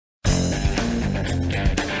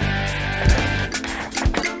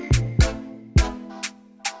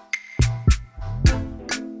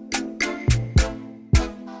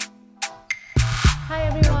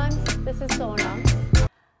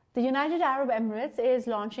The United Arab Emirates is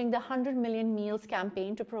launching the 100 Million Meals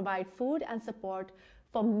campaign to provide food and support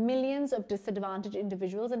for millions of disadvantaged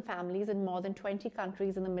individuals and families in more than 20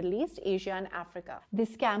 countries in the Middle East, Asia, and Africa.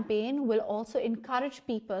 This campaign will also encourage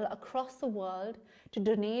people across the world to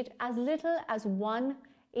donate as little as 1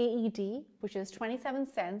 AED, which is 27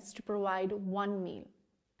 cents, to provide one meal.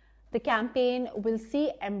 The campaign will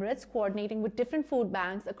see Emirates coordinating with different food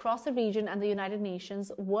banks across the region and the United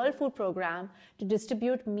Nations World Food Programme to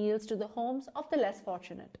distribute meals to the homes of the less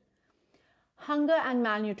fortunate. Hunger and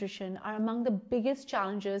malnutrition are among the biggest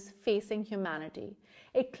challenges facing humanity.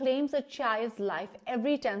 It claims a child's life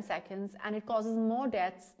every 10 seconds and it causes more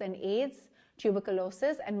deaths than AIDS,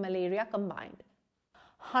 tuberculosis, and malaria combined.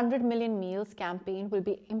 100 Million Meals campaign will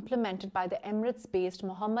be implemented by the Emirates-based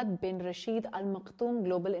Mohammed bin Rashid Al Maktoum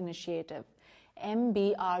Global Initiative,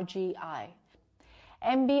 MBRGI.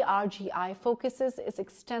 MBRGI focuses its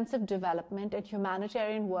extensive development and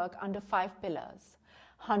humanitarian work under 5 pillars.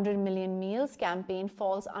 100 Million Meals campaign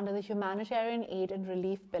falls under the humanitarian aid and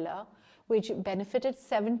relief pillar, which benefited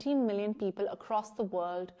 17 million people across the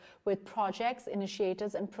world with projects,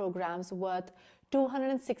 initiatives, and programs worth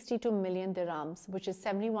 262 million dirhams, which is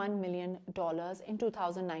 $71 million in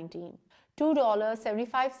 2019.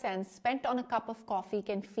 $2.75 spent on a cup of coffee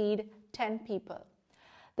can feed 10 people.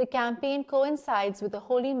 The campaign coincides with the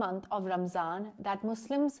holy month of Ramzan that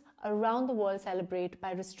Muslims around the world celebrate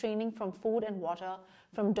by restraining from food and water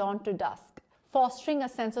from dawn to dusk. Fostering a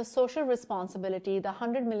sense of social responsibility, the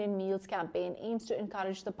 100 Million Meals campaign aims to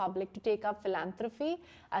encourage the public to take up philanthropy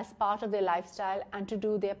as part of their lifestyle and to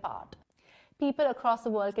do their part. People across the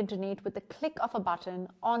world can donate with the click of a button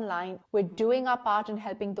online. We're doing our part in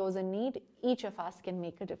helping those in need. Each of us can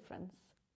make a difference.